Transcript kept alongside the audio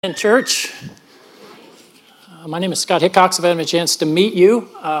In church, my name is Scott Hickox. I've had a chance to meet you.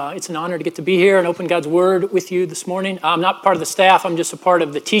 It's an honor to get to be here and open God's Word with you this morning. I'm not part of the staff. I'm just a part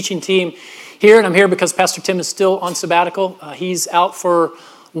of the teaching team here, and I'm here because Pastor Tim is still on sabbatical. He's out for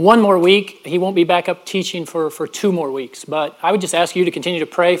one more week. He won't be back up teaching for 2 more weeks. But I would just ask you to continue to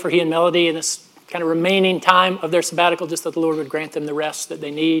pray for he and Melody in this kind of remaining time of their sabbatical, just that the Lord would grant them the rest that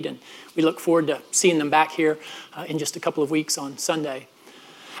they need. And we look forward to seeing them back here in just a couple of weeks on Sunday.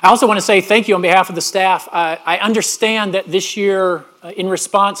 I also want to say thank you on behalf of the staff. I understand that this year, in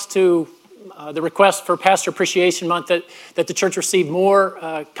response to the request for Pastor Appreciation Month, that the church received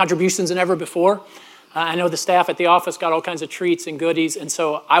more contributions than ever before. I know the staff at the office got all kinds of treats and goodies, and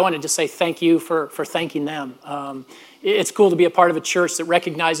so I wanted to say thank you for thanking them. It's cool to be a part of a church that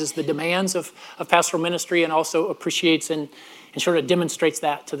recognizes the demands of pastoral ministry and also appreciates and sort of demonstrates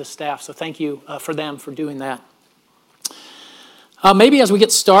that to the staff. So thank you for them for doing that. Maybe as we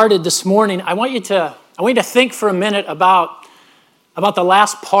get started this morning, I want you to think for a minute about the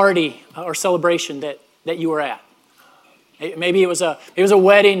last party or celebration that you were at. Maybe it was a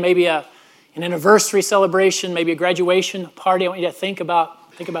wedding, maybe an anniversary celebration, maybe a graduation party. I want you to think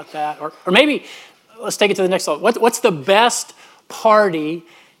about that, or maybe let's take it to the next level. What's the best party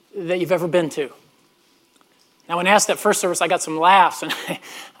that you've ever been to? Now, when I asked that first service, I got some laughs,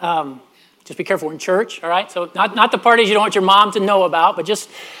 and just be careful in church, all right? So not the parties you don't want your mom to know about, but just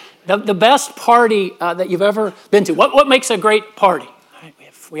the best party that you've ever been to. What makes a great party? Right?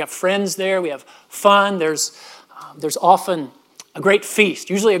 We have friends there. We have fun. There's often a great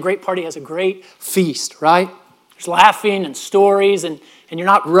feast. Usually a great party has a great feast, right? There's laughing and stories, and you're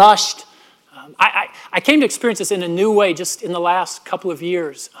not rushed. I came to experience this in a new way just in the last couple of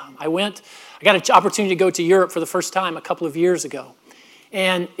years. I got an opportunity to go to Europe for the first time a couple of years ago.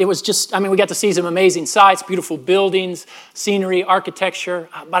 And it was just, we got to see some amazing sights, beautiful buildings, scenery, architecture.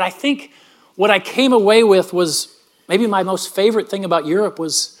 But I think what I came away with was maybe my most favorite thing about Europe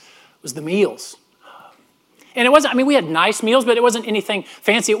was the meals. And it wasn't, we had nice meals, but it wasn't anything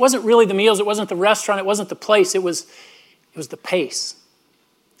fancy. It wasn't really the meals. It wasn't the restaurant. It wasn't the place. It was the pace.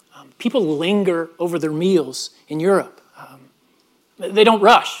 People linger over their meals in Europe. They don't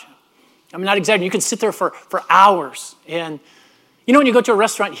rush. I'm not exaggerating. You can sit there for hours. And you know when you go to a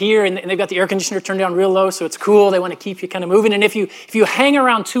restaurant here and they've got the air conditioner turned down real low so it's cool, they want to keep you kind of moving. And if you hang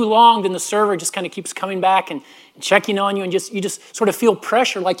around too long, then the server just kind of keeps coming back and checking on you, and you just sort of feel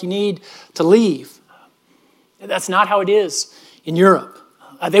pressure like you need to leave. That's not how it is in Europe.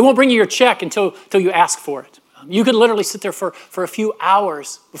 They won't bring you your check until you ask for it. You could literally sit there for a few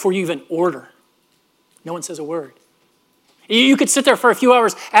hours before you even order. No one says a word. You could sit there for a few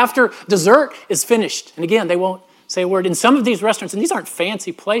hours after dessert is finished. And again, they won't say a word. In some of these restaurants, and these aren't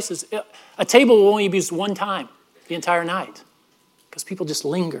fancy places, a table will only be used one time the entire night because people just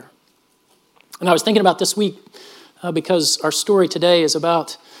linger. And I was thinking about this week because our story today is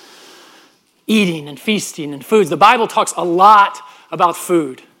about eating and feasting and foods. The Bible talks a lot about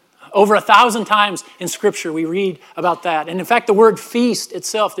food. Over 1,000 times in Scripture we read about that. And in fact, the word feast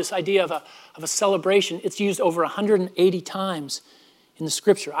itself, this idea of a celebration, it's used over 180 times in the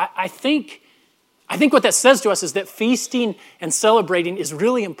Scripture. I think what that says to us is that feasting and celebrating is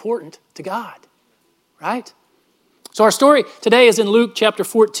really important to God, right? So our story today is in Luke chapter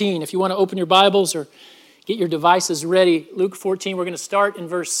 14. If you want to open your Bibles or get your devices ready, Luke 14, we're going to start in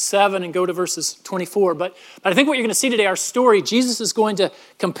verse 7 and go to verses 24. But I think what you're going to see today, our story, Jesus is going to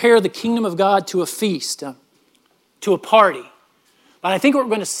compare the kingdom of God to a feast, to a party. But I think what we're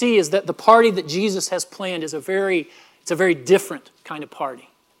going to see is that the party that Jesus has planned is a very different kind of party.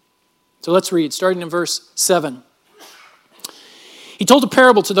 So let's read, starting in verse 7. He told a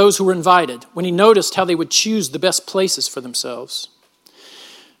parable to those who were invited when he noticed how they would choose the best places for themselves.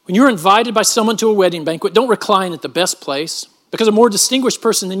 When you are invited by someone to a wedding banquet, don't recline at the best place, because a more distinguished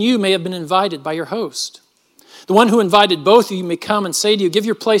person than you may have been invited by your host. The one who invited both of you may come and say to you, "Give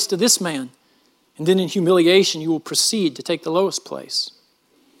your place to this man," and then in humiliation you will proceed to take the lowest place.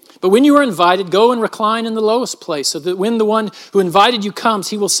 But when you are invited, go and recline in the lowest place, so that when the one who invited you comes,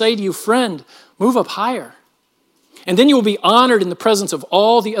 he will say to you, "Friend, move up higher." And then you will be honored in the presence of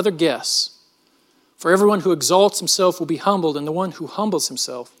all the other guests. For everyone who exalts himself will be humbled, and the one who humbles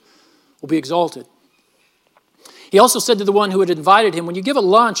himself will be exalted. He also said to the one who had invited him, "When you give a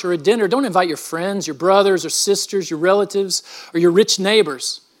lunch or a dinner, don't invite your friends, your brothers or sisters, your relatives, or your rich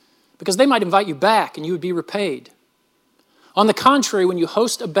neighbors, because they might invite you back and you would be repaid. On the contrary, when you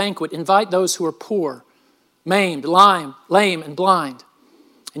host a banquet, invite those who are poor, maimed, lame, and blind,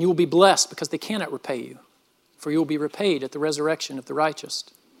 and you will be blessed because they cannot repay you, for you will be repaid at the resurrection of the righteous."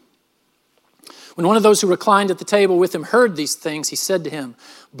 When one of those who reclined at the table with him heard these things, he said to him,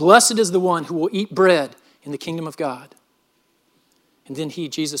 "Blessed is the one who will eat bread in the kingdom of God." And then he,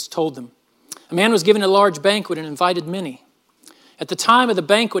 Jesus, told them, "A man was given a large banquet and invited many. At the time of the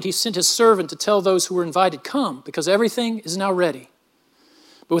banquet, he sent his servant to tell those who were invited, 'Come, because everything is now ready.'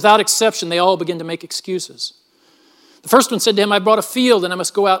 But without exception, they all began to make excuses. The first one said to him, 'I bought a field and I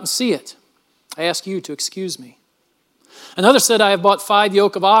must go out and see it. I ask you to excuse me.' Another said, 'I have bought 5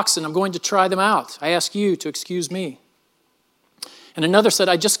 yoke of oxen. I'm going to try them out. I ask you to excuse me.' And another said,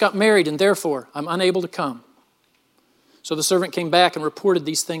 'I just got married and therefore I'm unable to come.' So the servant came back and reported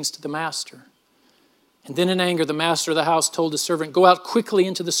these things to the master. And then in anger, the master of the house told his servant, 'Go out quickly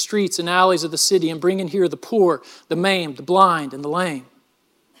into the streets and alleys of the city and bring in here the poor, the maimed, the blind, and the lame.'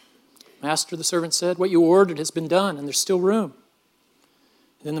 'Master,' the servant said, 'what you ordered has been done and there's still room.'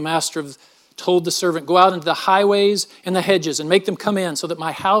 And then the master told the servant, 'Go out into the highways and the hedges and make them come in so that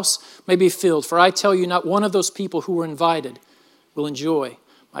my house may be filled. For I tell you, not one of those people who were invited will enjoy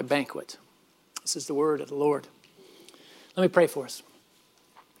my banquet.'" This is the word of the Lord. Let me pray for us.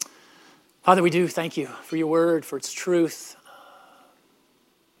 Father, we do thank you for your word, for its truth.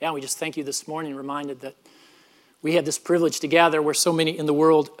 Yeah, we just thank you this morning, reminded that we have this privilege to gather where so many in the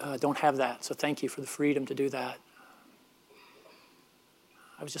world don't have that. So thank you for the freedom to do that.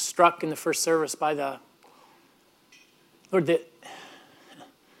 I was just struck in the first service by the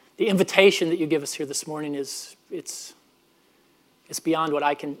invitation that you give us here this morning is it's beyond what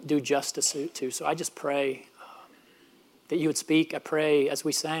I can do justice to. So I just pray that you would speak. I pray as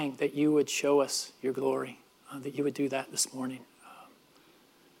we sang that you would show us your glory, that you would do that this morning.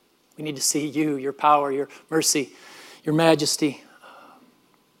 We need to see you, your power, your mercy, your majesty.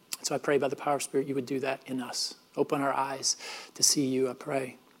 So I pray by the power of Spirit you would do that in us. Open our eyes to see you, I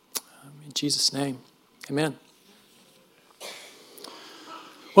pray. In Jesus' name, amen.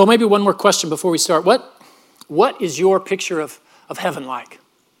 Well, maybe one more question before we start. What is your picture of heaven like?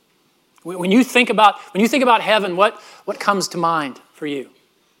 When you think about heaven, what comes to mind for you?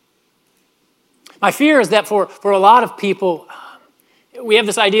 My fear is that for a lot of people, we have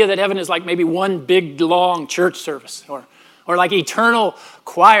this idea that heaven is like maybe one big, long church service or like eternal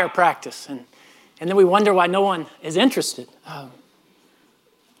choir practice. And then we wonder why no one is interested.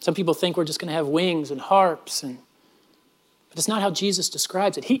 Some people think we're just going to have wings and harps, but it's not how Jesus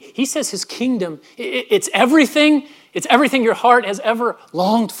describes it. He says his kingdom, it's everything your heart has ever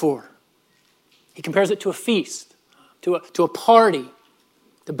longed for. He compares it to a feast, to a party,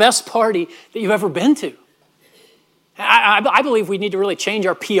 the best party that you've ever been to. I believe we need to really change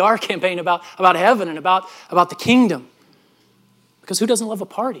our PR campaign about heaven and about the kingdom. Because who doesn't love a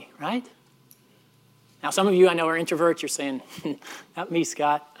party, right? Now, some of you I know are introverts. You're saying, not me,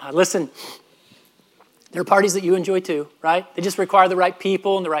 Scott. Listen, there are parties that you enjoy too, right? They just require the right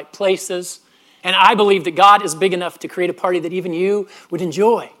people and the right places. And I believe that God is big enough to create a party that even you would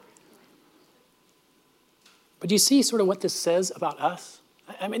enjoy. But do you see sort of what this says about us?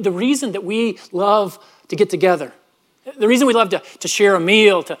 I mean, the reason that we love to get together, the reason we love to share a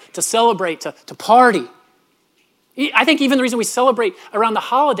meal, to celebrate, to party, I think even the reason we celebrate around the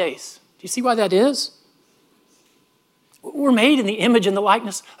holidays, do you see why that is? We're made in the image and the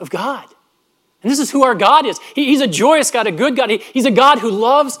likeness of God. And this is who our God is. He's a joyous God, a good God. He's a God who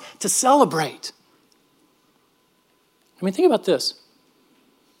loves to celebrate. I mean, think about this.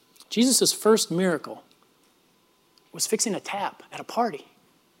 Jesus' first miracle was fixing a tap at a party.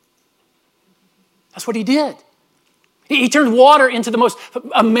 That's what he did. He turned water into the most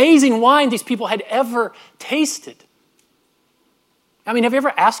amazing wine these people had ever tasted. I mean, have you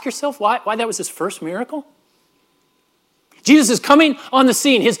ever asked yourself why that was his first miracle? Jesus is coming on the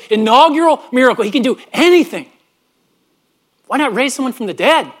scene, his inaugural miracle. He can do anything. Why not raise someone from the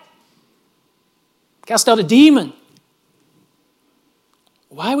dead? Cast out a demon.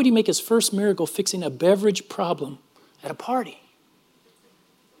 Why would he make his first miracle fixing a beverage problem at a party?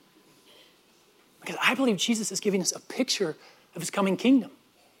 Because I believe Jesus is giving us a picture of his coming kingdom,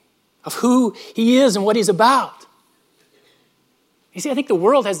 of who he is and what he's about. You see, I think the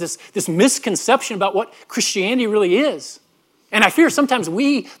world has this misconception about what Christianity really is. And I fear sometimes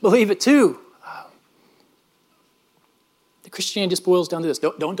we believe it too. The Christianity just boils down to this.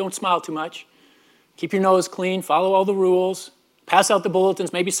 Don't smile too much. Keep your nose clean. Follow all the rules. Pass out the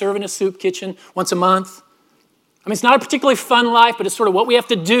bulletins. Maybe serve in a soup kitchen once a month. I mean, it's not a particularly fun life, but it's sort of what we have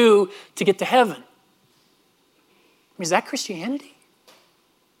to do to get to heaven. I mean, is that Christianity?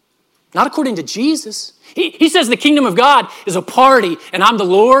 Not according to Jesus. He says the kingdom of God is a party, and I'm the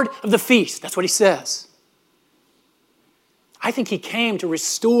Lord of the feast. That's what he says. I think he came to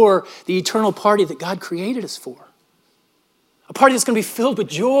restore the eternal party that God created us for. A party that's going to be filled with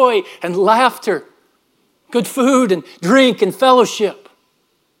joy and laughter, good food and drink and fellowship.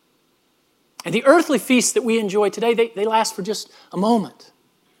 And the earthly feasts that we enjoy today, they last for just a moment.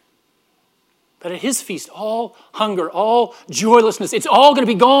 But at his feast, all hunger, all joylessness, it's all going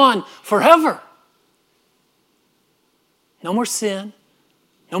to be gone forever. No more sin,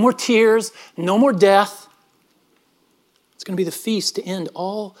 no more tears, no more death. It's going to be the feast to end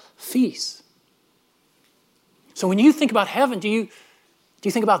all feasts. So when you think about heaven, do you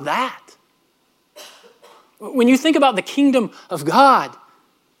think about that? When you think about the kingdom of God,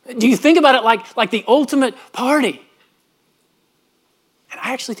 do you think about it like the ultimate party? And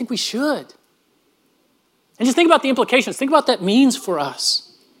I actually think we should. And just think about the implications. Think about what that means for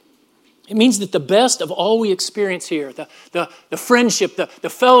us. It means that the best of all we experience here, the friendship, the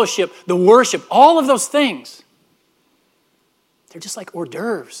fellowship, the worship, all of those things, they're just like hors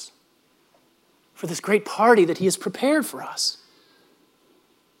d'oeuvres for this great party that he has prepared for us.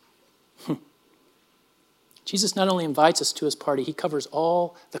 Jesus not only invites us to his party, he covers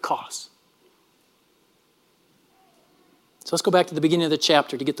all the costs. So let's go back to the beginning of the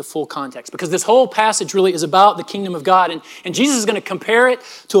chapter to get the full context, because this whole passage really is about the kingdom of God, and Jesus is going to compare it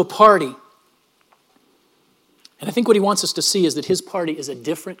to a party. And I think what he wants us to see is that his party is a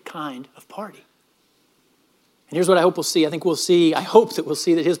different kind of party. And here's what I hope we'll see. I hope that we'll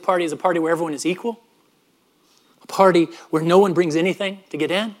see that his party is a party where everyone is equal, a party where no one brings anything to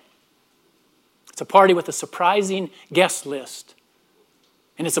get in. It's a party with a surprising guest list.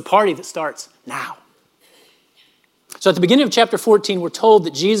 And it's a party that starts now. So at the beginning of chapter 14, we're told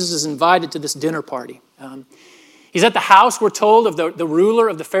that Jesus is invited to this dinner party. He's at the house, we're told, of the ruler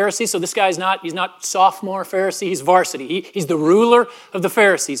of the Pharisees. So this guy's he's not sophomore Pharisee, he's varsity. He's the ruler of the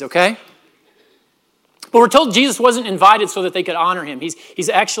Pharisees, okay? But we're told Jesus wasn't invited so that they could honor him. He's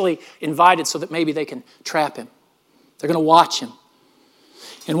actually invited so that maybe they can trap him. They're going to watch him.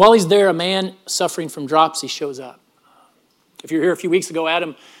 And while he's there, a man suffering from dropsy shows up. If you were here a few weeks ago,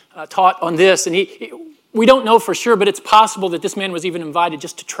 Adam taught on this, and we don't know for sure, but it's possible that this man was even invited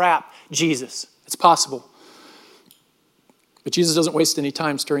just to trap Jesus. It's possible. But Jesus doesn't waste any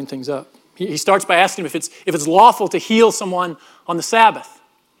time stirring things up. He starts by asking him if it's lawful to heal someone on the Sabbath.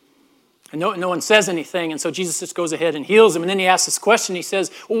 And no one says anything, and so Jesus just goes ahead and heals him. And then he asks this question. He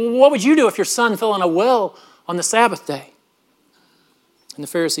says, well, what would you do if your son fell in a well on the Sabbath day? And the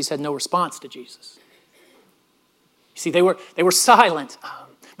Pharisees had no response to Jesus. You see, they were silent.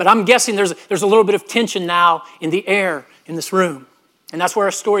 But I'm guessing there's a little bit of tension now in the air in this room. And that's where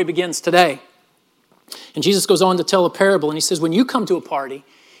our story begins today. And Jesus goes on to tell a parable, and he says, when you come to a party,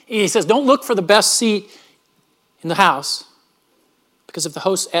 he says, don't look for the best seat in the house, because if the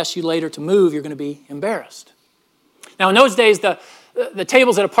host asks you later to move, you're going to be embarrassed. Now, in those days, the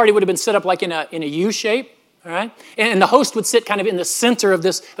tables at a party would have been set up like in a U shape, all right? And the host would sit kind of in the center of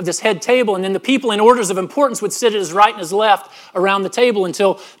this head table, and then the people in orders of importance would sit at his right and his left around the table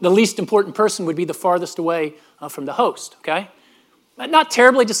until the least important person would be the farthest away from the host, okay? Not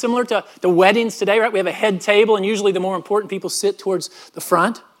terribly dissimilar to the weddings today, right? We have a head table, and usually the more important people sit towards the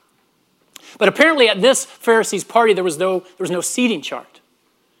front. But apparently at this Pharisees' party, there was no seating chart.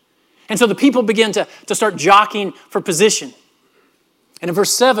 And so the people begin to start jockeying for position. And in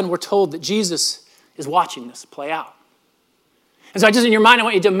verse 7, we're told that Jesus is watching this play out. And so in your mind, I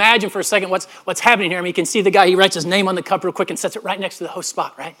want you to imagine for a second what's happening here. I mean, you can see the guy, he writes his name on the cup real quick and sets it right next to the host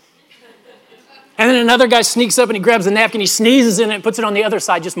spot, right? And then another guy sneaks up and he grabs a napkin, he sneezes in it and puts it on the other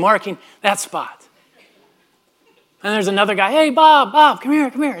side, just marking that spot. And there's another guy, hey, Bob, come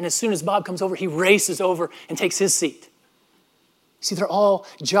here. And as soon as Bob comes over, he races over and takes his seat. See, they're all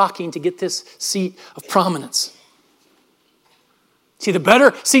jockeying to get this seat of prominence. See, the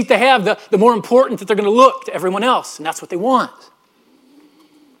better seat they have, the more important that they're going to look to everyone else, and that's what they want.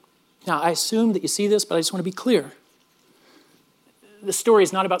 Now, I assume that you see this, but I just want to be clear. The story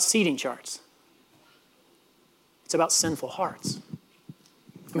is not about seating charts. It's about sinful hearts.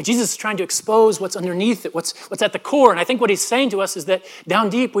 I mean, Jesus is trying to expose what's underneath it, what's at the core. And I think what he's saying to us is that down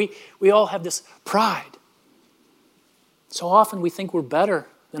deep, we all have this pride. So often we think we're better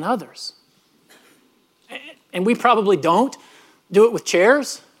than others. And we probably don't do it with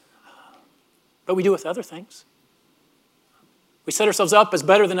chairs, but we do it with other things. We set ourselves up as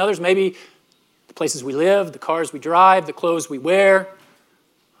better than others, maybe the places we live, the cars we drive, the clothes we wear,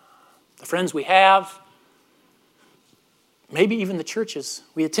 the friends we have, maybe even the churches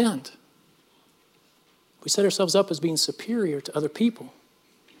we attend. We set ourselves up as being superior to other people.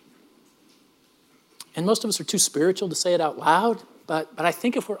 And most of us are too spiritual to say it out loud, but I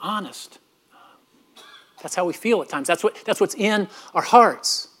think if we're honest, that's how we feel at times. That's what's in our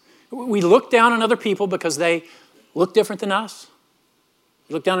hearts. We look down on other people because they look different than us.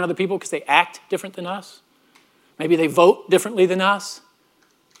 We look down on other people because they act different than us. Maybe they vote differently than us.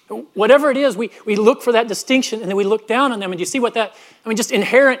 Whatever it is, we look for that distinction and then we look down on them. And you see what that, just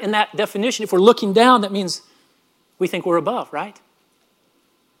inherent in that definition, if we're looking down, that means we think we're above, right?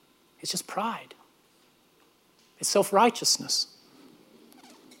 It's just pride. It's self-righteousness.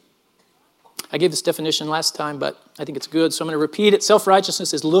 I gave this definition last time, but I think it's good, so I'm going to repeat it.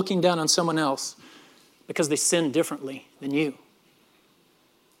 Self-righteousness is looking down on someone else because they sin differently than you.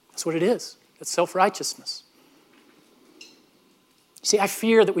 That's what it is. It's self-righteousness. See, I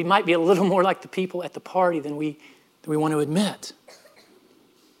fear that we might be a little more like the people at the party than we want to admit.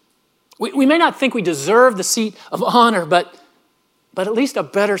 We may not think we deserve the seat of honor, but at least a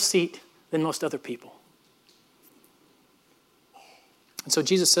better seat than most other people. And so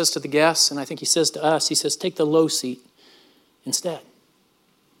Jesus says to the guests, and I think he says to us, he says, take the low seat instead.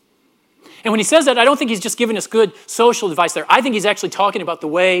 And when he says that, I don't think he's just giving us good social advice there. I think he's actually talking about the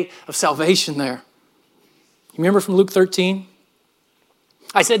way of salvation there. You remember from Luke 13?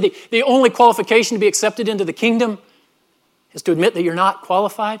 I said the only qualification to be accepted into the kingdom is to admit that you're not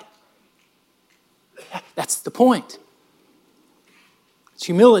qualified. That's the point. It's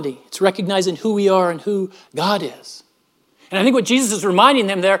humility. It's recognizing who we are and who God is. And I think what Jesus is reminding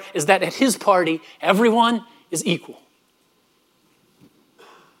them there is that at his party, everyone is equal.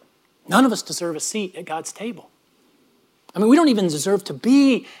 None of us deserve a seat at God's table. We don't even deserve to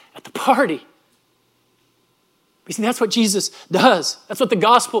be at the party. You see, that's what Jesus does. That's what the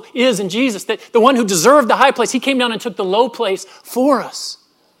gospel is in Jesus. That the one who deserved the high place, he came down and took the low place for us.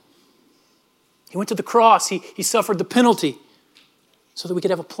 He went to the cross. He suffered the penalty so that we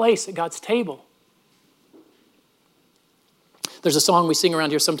could have a place at God's table. There's a song we sing around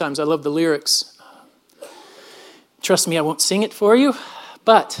here sometimes. I love the lyrics. Trust me, I won't sing it for you.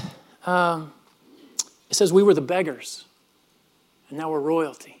 But it says, we were the beggars, and now we're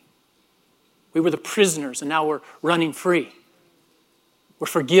royalty. We were the prisoners, and now we're running free. We're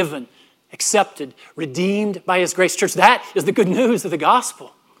forgiven, accepted, redeemed by his grace. Church, that is the good news of the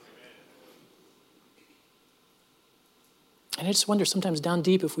gospel. And I just wonder sometimes down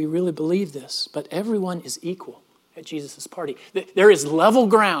deep if we really believe this. But everyone is equal at Jesus' party. There is level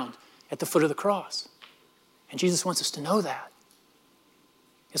ground at the foot of the cross. And Jesus wants us to know that.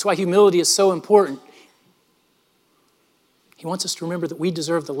 That's why humility is so important. He wants us to remember that we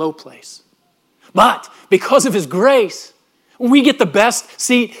deserve the low place. But because of his grace, we get the best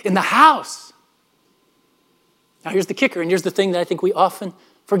seat in the house. Now here's the kicker, and here's the thing that I think we often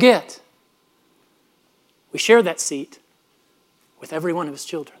forget. We share that seat with every one of his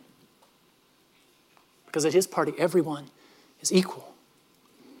children. Because at his party, everyone is equal.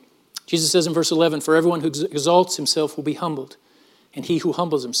 Jesus says in verse 11, for everyone who exalts himself will be humbled, and he who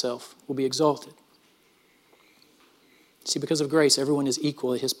humbles himself will be exalted. See, because of grace, everyone is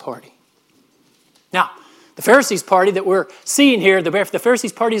equal at his party. Now, the Pharisees' party that we're seeing here, the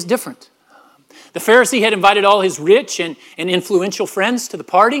Pharisees' party is different. The Pharisee had invited all his rich and influential friends to the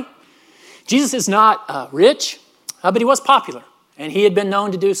party. Jesus is not rich, but he was popular. And he had been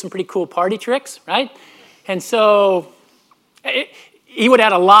known to do some pretty cool party tricks, right? And so he would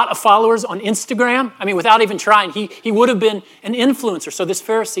have had a lot of followers on Instagram. Without even trying, he would have been an influencer. So this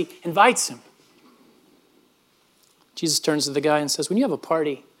Pharisee invites him. Jesus turns to the guy and says, when you have a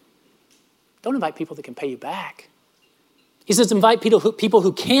party, don't invite people that can pay you back. He says, invite people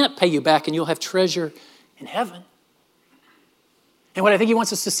who can't pay you back, and you'll have treasure in heaven. And what I think he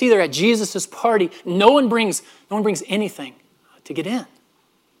wants us to see there at Jesus' party, no one brings anything to get in.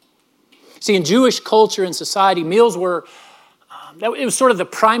 See, in Jewish culture and society, meals were, it was sort of the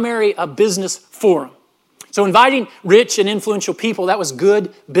primary business forum. So inviting rich and influential people, that was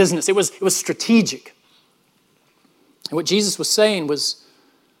good business. It was strategic. And what Jesus was saying was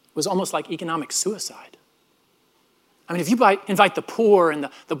almost like economic suicide. If you invite the poor and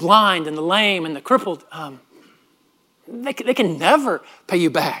the blind and the lame and the crippled, they can never pay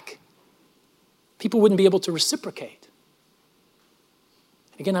you back. People wouldn't be able to reciprocate.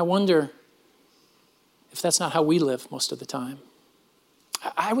 Again, I wonder if that's not how we live most of the time.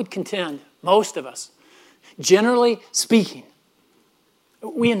 I would contend, most of us, generally speaking,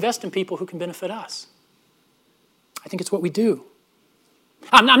 we invest in people who can benefit us. I think it's what we do.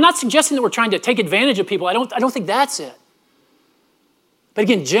 I'm not suggesting that we're trying to take advantage of people. I don't think that's it. But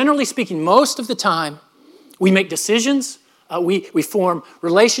again, generally speaking, most of the time, we make decisions, we form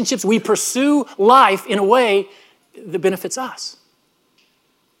relationships, we pursue life in a way that benefits us.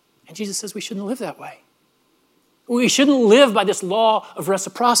 And Jesus says we shouldn't live that way. We shouldn't live by this law of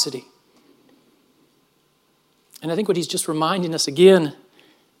reciprocity. And I think what he's just reminding us again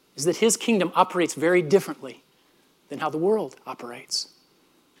is that his kingdom operates very differently than how the world operates.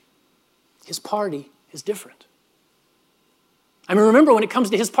 His party is different. I mean, remember when it comes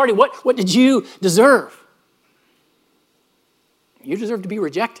to his party, what did you deserve? You deserve to be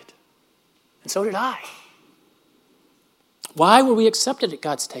rejected. And so did I. Why were we accepted at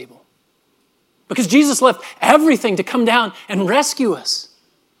God's table? Because Jesus left everything to come down and rescue us.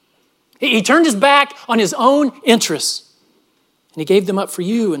 He turned his back on his own interests, and he gave them up for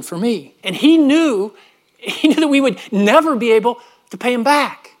you and for me. And he knew that we would never be able to pay him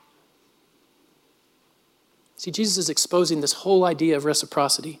back. See, Jesus is exposing this whole idea of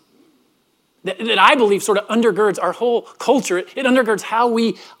reciprocity that I believe sort of undergirds our whole culture. It undergirds how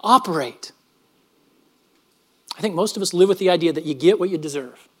we operate. I think most of us live with the idea that you get what you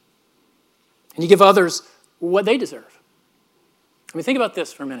deserve, and you give others what they deserve. I mean, think about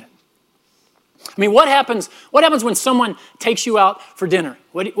this for a minute. I mean, what happens when someone takes you out for dinner?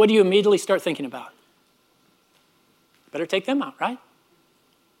 What do you immediately start thinking about? Better take them out, right?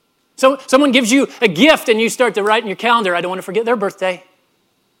 So someone gives you a gift and you start to write in your calendar, I don't want to forget their birthday.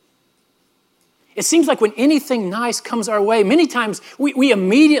 It seems like when anything nice comes our way, many times we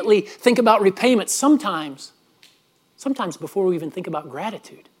immediately think about repayment, sometimes before we even think about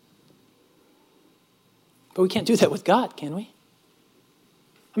gratitude. But we can't do that with God, can we?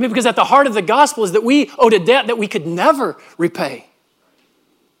 I mean, because at the heart of the gospel is that we owed a debt that we could never repay.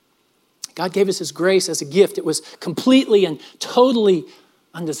 God gave us his grace as a gift. It was completely and totally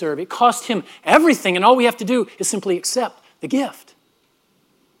undeserved. It cost him everything, and all we have to do is simply accept the gift.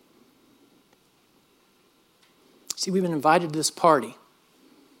 See, we've been invited to this party.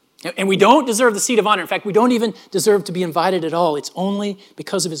 And we don't deserve the seat of honor. In fact, we don't even deserve to be invited at all. It's only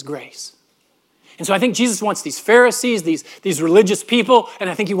because of his grace. And so I think Jesus wants these Pharisees, these religious people, and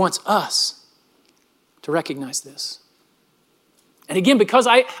I think he wants us to recognize this. And again, because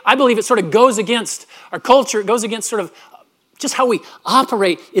I believe it sort of goes against our culture, it goes against sort of just how we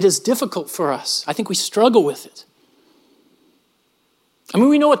operate, it is difficult for us. I think we struggle with it. I mean,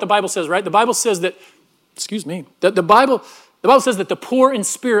 we know what the Bible says, right? The Bible says that, the Bible says that the poor in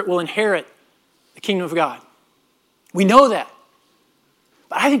spirit will inherit the kingdom of God. We know that.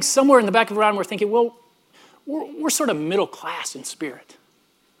 But I think somewhere in the back of our mind we're thinking, well, we're sort of middle class in spirit,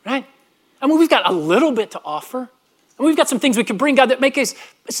 right? I mean, we've got a little bit to offer. And we've got some things we can bring God that make us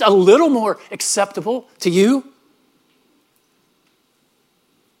a little more acceptable to you.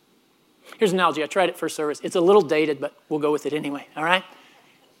 Here's an analogy. I tried it first service. It's a little dated, but we'll go with it anyway, all right?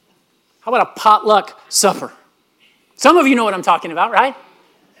 How about a potluck supper? Some of you know what I'm talking about, right?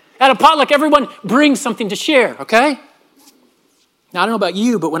 At a potluck, everyone brings something to share, okay? Now, I don't know about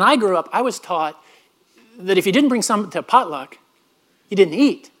you, but when I grew up, I was taught that if you didn't bring something to a potluck, you didn't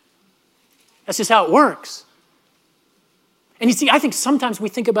eat. That's just how it works. And you see, I think sometimes we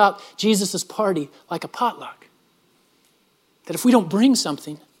think about Jesus' party like a potluck. That if we don't bring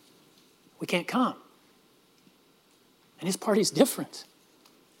something, we can't come. And his party is different.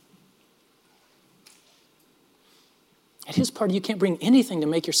 At his party, you can't bring anything to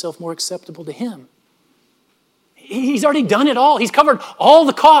make yourself more acceptable to him. He's already done it all. He's covered all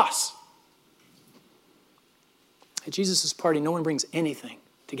the costs. At Jesus' party, no one brings anything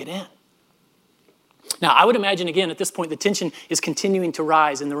to get in. Now, I would imagine, again, at this point, the tension is continuing to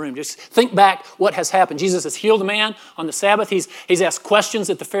rise in the room. Just think back what has happened. Jesus has healed a man on the Sabbath. He's asked questions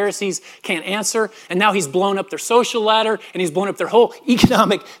that the Pharisees can't answer. And now he's blown up their social ladder, and he's blown up their whole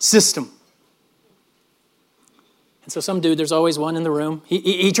economic system. And so some dude, there's always one in the room.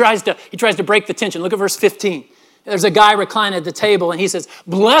 He tries to break the tension. Look at verse 15. There's a guy reclining at the table, and he says,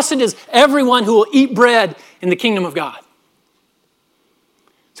 "Blessed is everyone who will eat bread in the kingdom of God."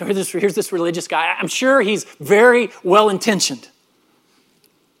 So here's this religious guy. I'm sure he's very well-intentioned.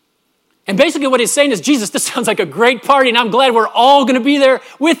 And basically what he's saying is, Jesus, this sounds like a great party, and I'm glad we're all going to be there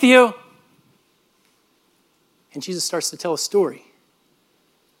with you. And Jesus starts to tell a story.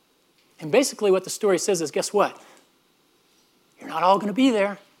 And basically what the story says is, guess what? You're not all going to be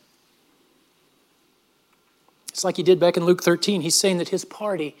there. It's like he did back in Luke 13. He's saying that his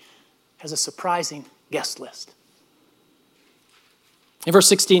party has a surprising guest list. In verse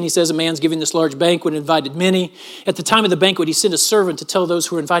 16, he says, a man's giving this large banquet and invited many. At the time of the banquet, he sent a servant to tell those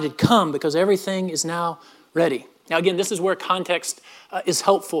who were invited, come, because everything is now ready. Now, again, this is where context is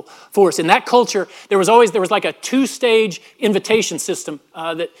helpful for us. In that culture, there was like a two-stage invitation system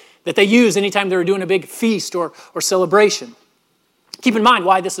that they used anytime they were doing a big feast or celebration. Keep in mind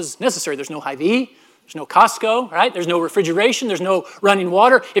why this is necessary. There's no Hy-Vee. There's no Costco, right? There's no refrigeration. There's no running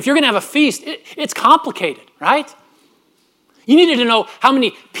water. If you're going to have a feast, it's complicated, right? You needed to know how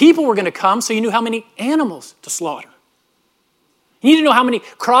many people were going to come so you knew how many animals to slaughter. You needed to know how many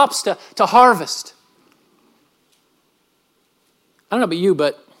crops to harvest. I don't know about you,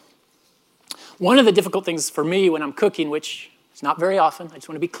 but one of the difficult things for me when I'm cooking, which is not very often, I just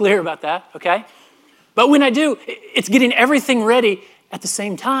want to be clear about that, okay? But when I do, it's getting everything ready at the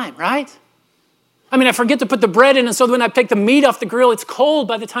same time, right? I mean, I forget to put the bread in, and so when I take the meat off the grill, it's cold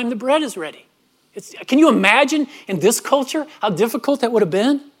by the time the bread is ready. Can you imagine in this culture how difficult that would have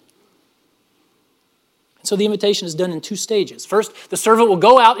been? And so the invitation is done in 2 stages. First, the servant will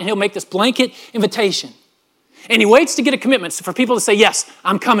go out and he'll make this blanket invitation. And he waits to get a commitment for people to say, yes,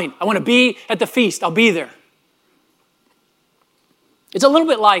 I'm coming. I want to be at the feast. I'll be there. It's a little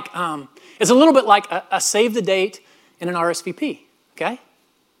bit like a save the date in an RSVP, okay?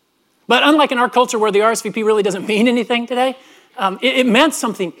 But unlike in our culture where the RSVP really doesn't mean anything today, it meant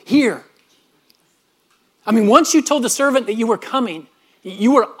something here. I mean, once you told the servant that you were coming,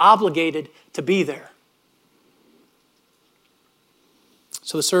 you were obligated to be there.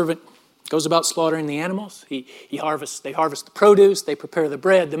 So the servant goes about slaughtering the animals. They harvest the produce, they prepare the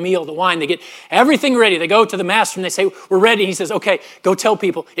bread, the meal, the wine, they get everything ready. They go to the master and they say, we're ready. He says, okay, go tell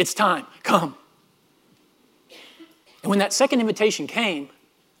people, it's time, come. And when that second invitation came,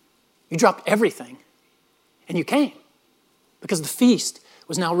 you dropped everything and you came because the feast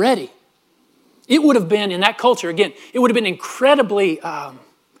was now ready. It would have been, in that culture, again, it would have been incredibly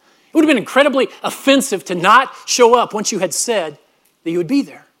offensive to not show up once you had said that you would be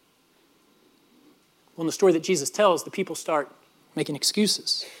there. Well, in the story that Jesus tells, the people start making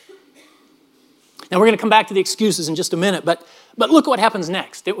excuses. Now, we're going to come back to the excuses in just a minute, but look what happens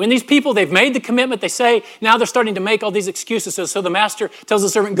next. When these people, they've made the commitment, they say, now they're starting to make all these excuses. So the master tells the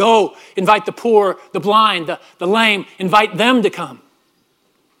servant, go, invite the poor, the blind, the lame, invite them to come.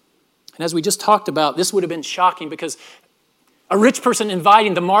 And as we just talked about, this would have been shocking because a rich person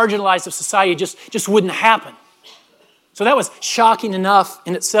inviting the marginalized of society just wouldn't happen. So that was shocking enough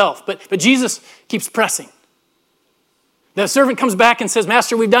in itself. But Jesus keeps pressing. The servant comes back and says,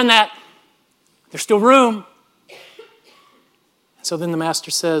 Master, we've done that. There's still room. So then the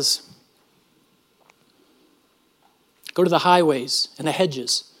master says, go to the highways and the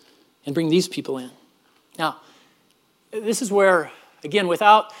hedges and bring these people in. Now, this is where, again,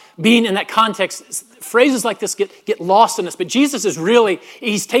 without being in that context, phrases like this get lost in us. But Jesus is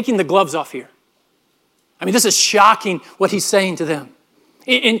he's taking the gloves off here. I mean, this is shocking what he's saying to them.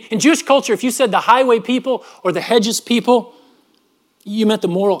 In Jewish culture, if you said the highway people or the hedges people, you meant the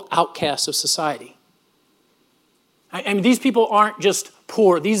moral outcasts of society. I mean, these people aren't just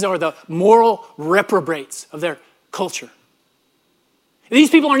poor. These are the moral reprobates of their culture. These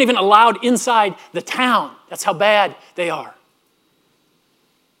people aren't even allowed inside the town. That's how bad they are.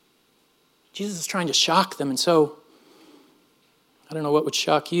 Jesus is trying to shock them, and so I don't know what would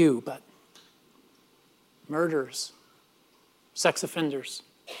shock you, but murderers, sex offenders,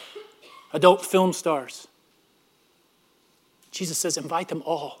 adult film stars. Jesus says, invite them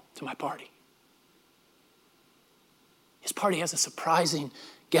all to my party. His party has a surprising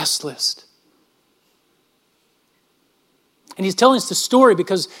guest list. And he's telling us the story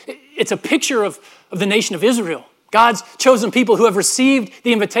because it's a picture of the nation of Israel. God's chosen people who have received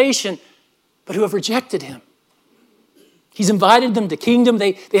the invitation, but who have rejected him. He's invited them to kingdom.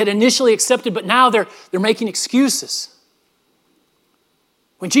 They had initially accepted, but now they're making excuses.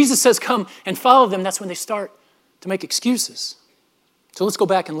 When Jesus says, come and follow them, that's when they start to make excuses. So let's go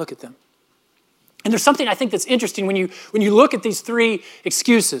back and look at them. And there's something I think that's interesting when you look at these 3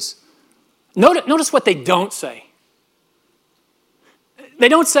 excuses. Notice what they don't say. They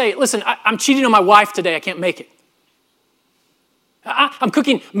don't say, listen, I'm cheating on my wife today, I can't make it. I'm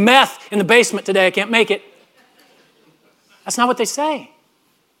cooking meth in the basement today, I can't make it. That's not what they say.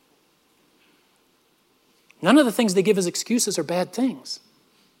 None of the things they give as excuses are bad things.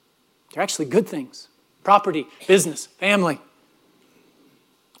 They're actually good things. Property, business, family.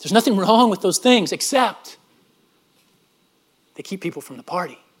 There's nothing wrong with those things except they keep people from the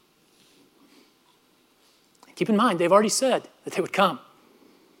party. And keep in mind, they've already said that they would come.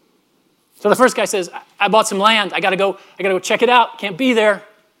 So the first guy says, I bought some land. I gotta go check it out. Can't be there.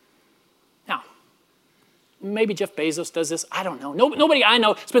 Now, maybe Jeff Bezos does this. I don't know. Nobody I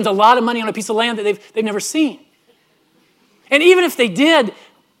know spends a lot of money on a piece of land that they've never seen. And even if they did,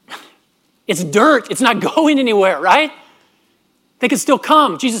 it's dirt. It's not going anywhere, right? They could still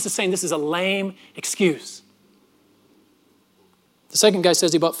come. Jesus is saying this is a lame excuse. The second guy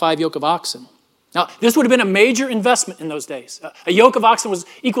says he bought 5 yoke of oxen. Now, this would have been a major investment in those days. A yoke of oxen was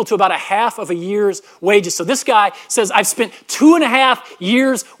equal to about a half of a year's wages. So this guy says, I've spent 2.5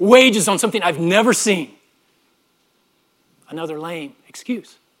 years' wages on something I've never seen. Another lame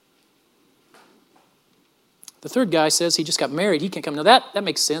excuse. The third guy says he just got married. He can't come. Now, that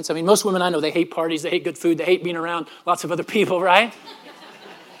makes sense. I mean, most women I know, they hate parties. They hate good food. They hate being around lots of other people, right?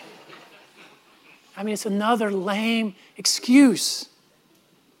 I mean, it's another lame excuse.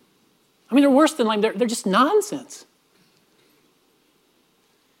 I mean, they're worse than lame. They're just nonsense.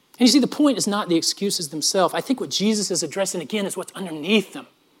 And you see, the point is not the excuses themselves. I think what Jesus is addressing, again, is what's underneath them.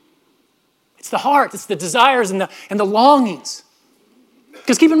 It's the heart. It's the desires and the longings.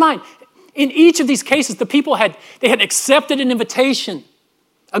 Because keep in mind, in each of these cases, the people had accepted an invitation,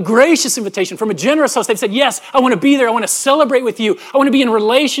 a gracious invitation from a generous host. They've said, yes, I want to be there. I want to celebrate with you. I want to be in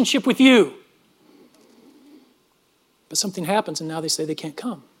relationship with you. But something happens, and now they say they can't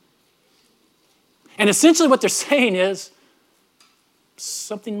come. And essentially what they're saying is,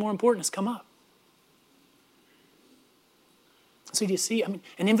 something more important has come up. So do you see? I mean,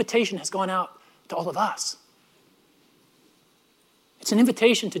 an invitation has gone out to all of us. It's an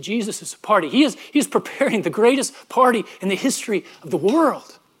invitation to Jesus' party. He is preparing the greatest party in the history of the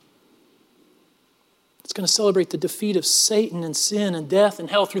world. It's going to celebrate the defeat of Satan and sin and death and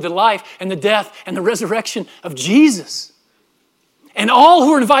hell through the life and the death and the resurrection of Jesus. And all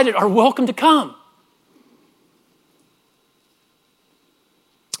who are invited are welcome to come.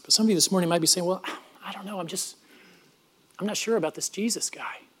 But some of you this morning might be saying, well, I don't know, I'm not sure about this Jesus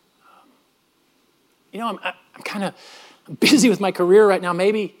guy. I'm kind of busy with my career right now.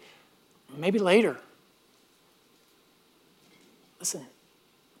 Maybe later. Listen,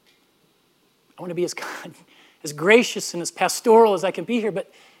 I want to be as gracious and as pastoral as I can be here,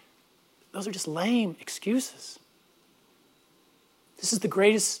 but those are just lame excuses. This is the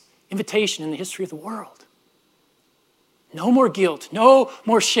greatest invitation in the history of the world. No more guilt, no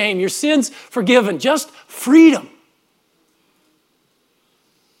more shame. Your sins forgiven, just freedom.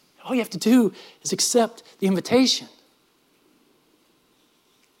 All you have to do is accept the invitation.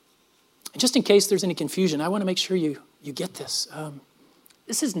 And just in case there's any confusion, I want to make sure you get this.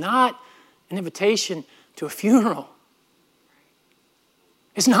 This is not an invitation to a funeral.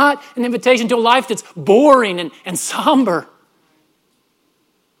 It's not an invitation to a life that's boring and somber.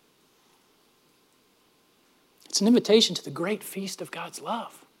 It's an invitation to the great feast of God's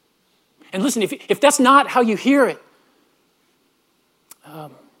love. And listen, if that's not how you hear it,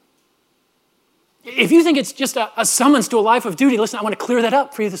 if you think it's just a summons to a life of duty, listen, I want to clear that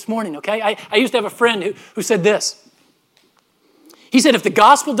up for you this morning, okay? I used to have a friend who said this. He said, if the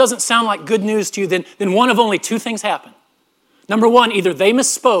gospel doesn't sound like good news to you, then one of only two things happen. Number one, either they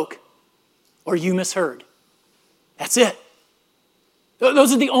misspoke or you misheard. That's it.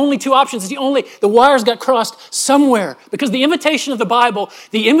 Those are the only two options. The wires got crossed somewhere, because the invitation of the Bible,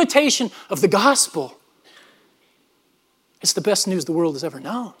 the invitation of the gospel, it's the best news the world has ever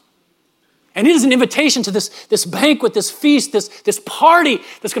known. And it is an invitation to this banquet, this feast, this party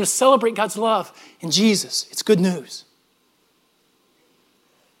that's going to celebrate God's love in Jesus. It's good news.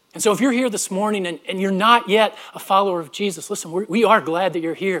 And so if you're here this morning and you're not yet a follower of Jesus, listen, we are glad that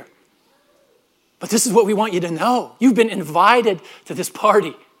you're here. But this is what we want you to know. You've been invited to this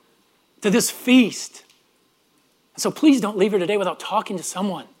party, to this feast. And so please don't leave here today without talking to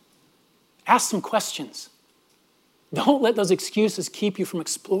someone. Ask some questions. Don't let those excuses keep you from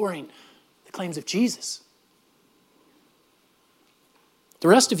exploring the claims of Jesus. The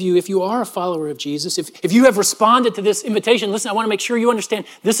rest of you, if you are a follower of Jesus, if you have responded to this invitation, listen, I want to make sure you understand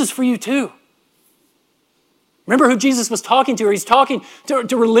this is for you too. Remember who Jesus was talking to, or he's talking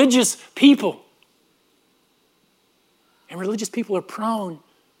to religious people. And religious people are prone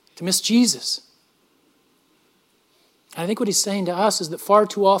to miss Jesus. And I think what he's saying to us is that far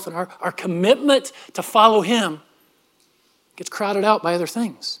too often our commitment to follow him gets crowded out by other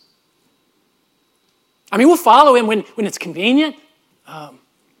things. I mean, we'll follow him when it's convenient.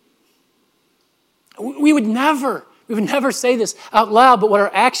 We would never say this out loud, but what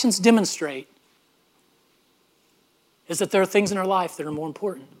our actions demonstrate is that there are things in our life that are more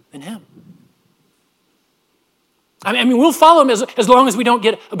important than him. I mean, we'll follow him as long as we don't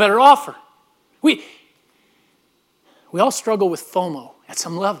get a better offer. We all struggle with FOMO at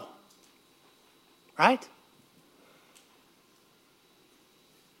some level, right?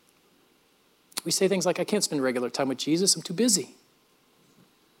 We say things like, I can't spend regular time with Jesus, I'm too busy.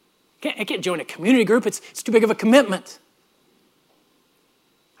 I can't join a community group, it's too big of a commitment.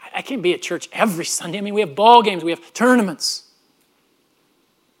 I can't be at church every Sunday. I mean, we have ball games, we have tournaments.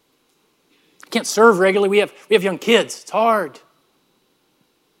 I can't serve regularly, we have young kids, it's hard.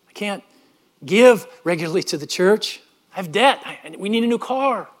 I can't give regularly to the church. I have debt, we need a new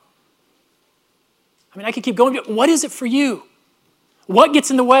car. I mean, I could keep going. What is it for you? What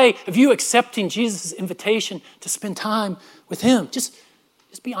gets in the way of you accepting Jesus' invitation to spend time with him? Just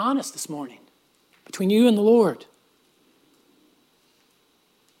be honest this morning between you and the Lord.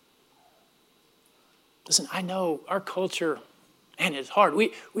 Listen, I know our culture, man, it's hard.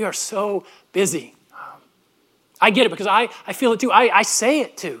 We are so busy. I get it because I feel it too. I say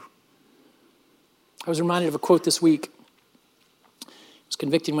it too. I was reminded of a quote this week. It was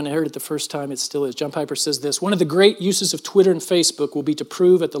convicting when I heard it the first time. It still is. John Piper says this: "One of the great uses of Twitter and Facebook will be to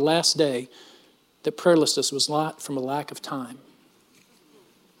prove at the last day that prayerlessness was not from a lack of time."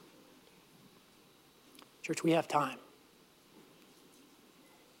 Church, we have time.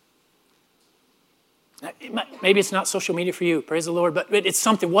 Maybe it's not social media for you, praise the Lord, but it's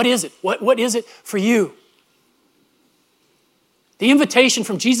something. What is it? What is it for you? The invitation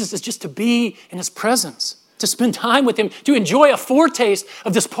from Jesus is just to be in his presence, to spend time with him, to enjoy a foretaste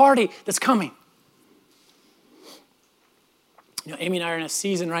of this party that's coming. You know, Amy and I are in a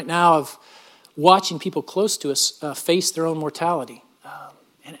season right now of watching people close to us face their own mortality.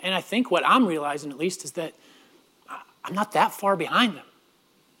 And I think what I'm realizing, at least, is that I'm not that far behind them.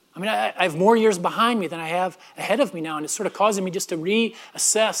 I mean, I have more years behind me than I have ahead of me now, and it's sort of causing me just to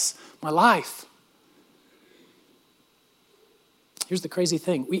reassess my life. Here's the crazy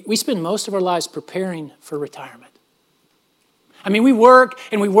thing. We spend most of our lives preparing for retirement. I mean, we work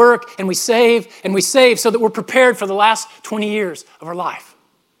and we work and we save so that we're prepared for the last 20 years of our life.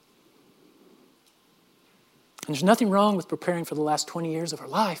 And there's nothing wrong with preparing for the last 20 years of our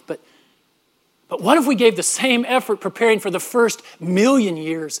life, but what if we gave the same effort preparing for the first 1,000,000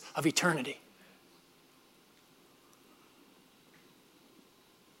 years of eternity?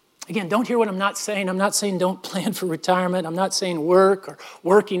 Again, don't hear what I'm not saying. I'm not saying don't plan for retirement. I'm not saying work or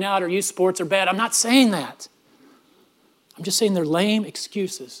working out or youth sports are bad. I'm not saying that. I'm just saying they're lame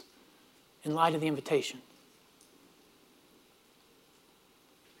excuses in light of the invitation.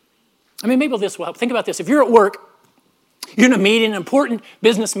 I mean, maybe this will help. Think about this. If you're at work, you're in a meeting, an important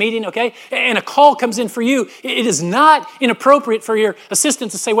business meeting, okay, and a call comes in for you, it is not inappropriate for your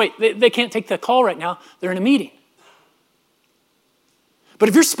assistant to say, wait, they can't take the call right now. They're in a meeting. But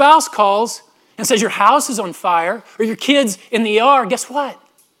if your spouse calls and says your house is on fire or your kid's in the ER, guess what?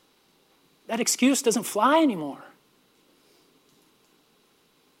 That excuse doesn't fly anymore.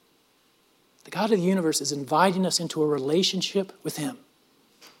 The God of the universe is inviting us into a relationship with him.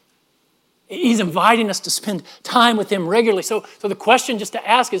 He's inviting us to spend time with him regularly. So the question just to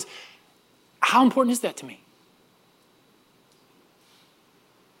ask is, how important is that to me?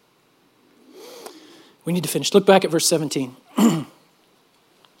 We need to finish. Look back at verse 17. The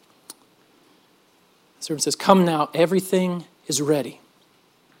servant says, "Come now, everything is ready."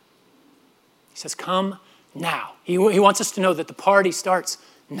 He says, come now. He wants us to know that the party starts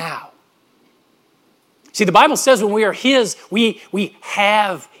now. See, the Bible says when we are his, we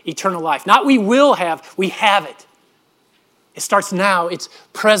have eternal life. Not we will have, we have it. It starts now, it's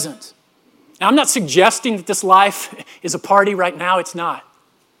present. Now, I'm not suggesting that this life is a party right now. It's not.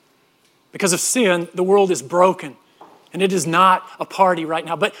 Because of sin, the world is broken. And it is not a party right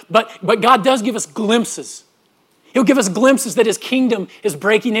now. But God does give us glimpses. He'll give us glimpses that his kingdom is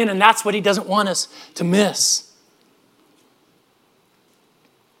breaking in, and that's what he doesn't want us to miss.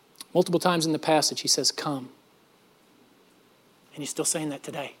 Multiple times in the passage, he says, come. And he's still saying that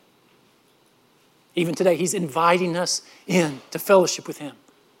today. Even today, he's inviting us in to fellowship with him,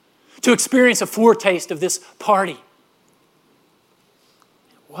 to experience a foretaste of this party.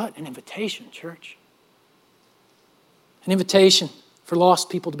 What an invitation, church. An invitation for lost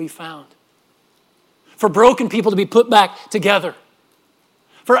people to be found, for broken people to be put back together,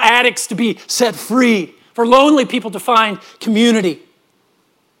 for addicts to be set free, for lonely people to find community,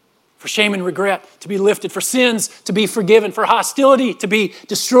 for shame and regret to be lifted, for sins to be forgiven, for hostility to be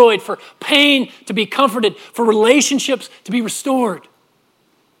destroyed, for pain to be comforted, for relationships to be restored.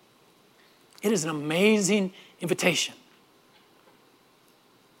 It is an amazing invitation.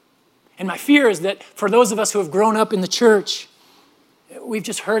 And my fear is that for those of us who have grown up in the church, we've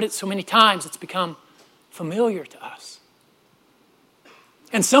just heard it so many times, it's become familiar to us.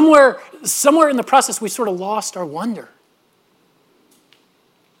 And somewhere in the process, we sort of lost our wonder.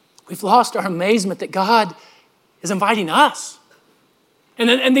 We've lost our amazement that God is inviting us.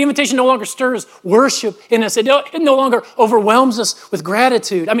 And the invitation no longer stirs worship in us. It no longer overwhelms us with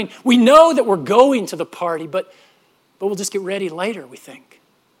gratitude. I mean, we know that we're going to the party, but we'll just get ready later, we think.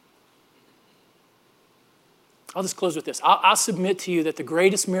 I'll just close with this. I'll submit to you that the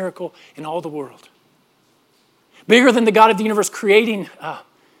greatest miracle in all the world, bigger than the God of the universe creating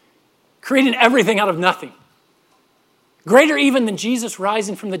everything out of nothing, greater even than Jesus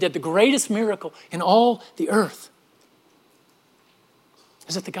rising from the dead, the greatest miracle in all the earth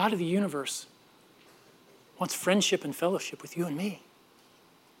is that the God of the universe wants friendship and fellowship with you and me.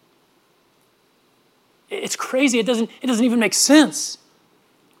 It's crazy. It doesn't even make sense.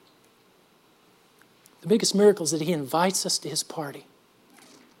 The biggest miracle is that he invites us to his party.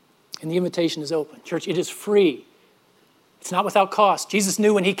 And the invitation is open. Church, it is free. It's not without cost. Jesus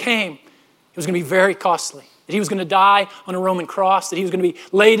knew when he came, it was going to be very costly. That he was going to die on a Roman cross, that he was going to be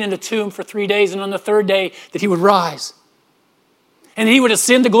laid in a tomb for 3 days, and on the third day that he would rise. And he would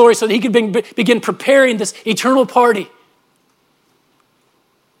ascend to glory so that he could begin preparing this eternal party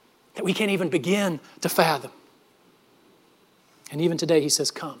that we can't even begin to fathom. And even today he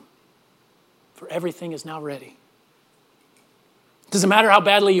says, come, for everything is now ready. It doesn't matter how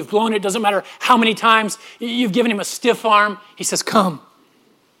badly you've blown it. It doesn't matter how many times you've given him a stiff arm. He says, come.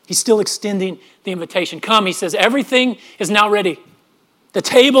 He's still extending the invitation. Come, he says, everything is now ready. The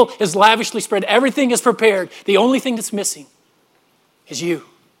table is lavishly spread. Everything is prepared. The only thing that's missing is you.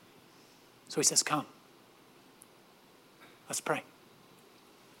 So he says, come. Let's pray.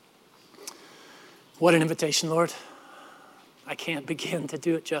 What an invitation, Lord. I can't begin to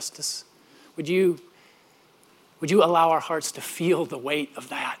do it justice. Would you allow our hearts to feel the weight of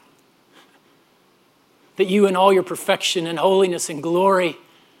that? That you in all your perfection and holiness and glory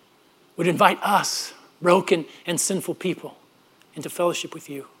would invite us, broken and sinful people, into fellowship with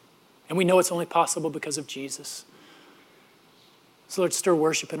you. And we know it's only possible because of Jesus. So Lord, stir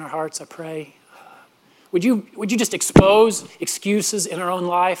worship in our hearts, I pray. Would you just expose excuses in our own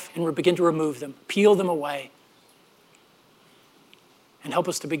life and begin to remove them, peel them away, and help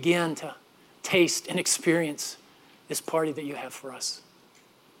us to begin to taste and experience this party that you have for us.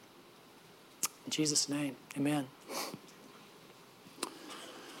 In Jesus' name, amen.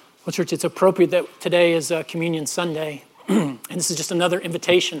 Well, church, it's appropriate that today is Communion Sunday, and this is just another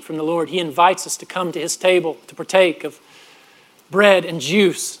invitation from the Lord. He invites us to come to his table to partake of bread and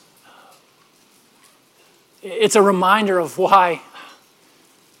juice. It's a reminder of why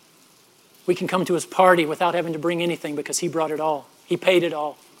we can come to his party without having to bring anything, because he brought it all. He paid it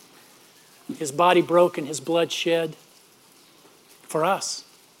all. His body broken, his blood shed for us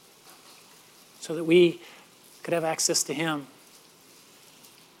so that we could have access to him.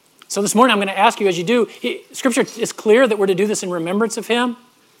 So this morning I'm going to ask you, as you do, Scripture is clear that we're to do this in remembrance of him.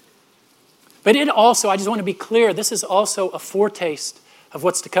 But it also, I just want to be clear, this is also a foretaste of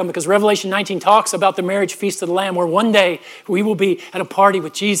what's to come, because Revelation 19 talks about the marriage feast of the Lamb, where one day we will be at a party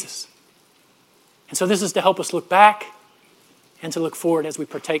with Jesus. And so this is to help us look back and to look forward as we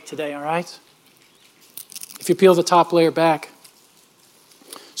partake today, all right? If you peel the top layer back,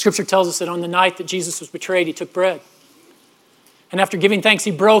 Scripture tells us that on the night that Jesus was betrayed, he took bread. And after giving thanks,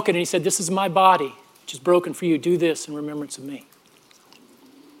 he broke it, and he said, this is my body, which is broken for you. Do this in remembrance of me.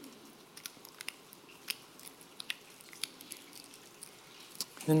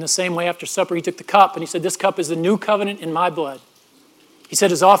 And in the same way, after supper, he took the cup, and he said, this cup is the new covenant in my blood. He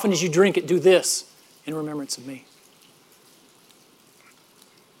said, as often as you drink it, do this in remembrance of me.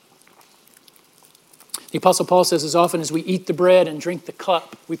 The Apostle Paul says, as often as we eat the bread and drink the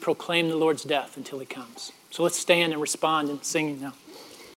cup, we proclaim the Lord's death until he comes. So let's stand and respond in singing now.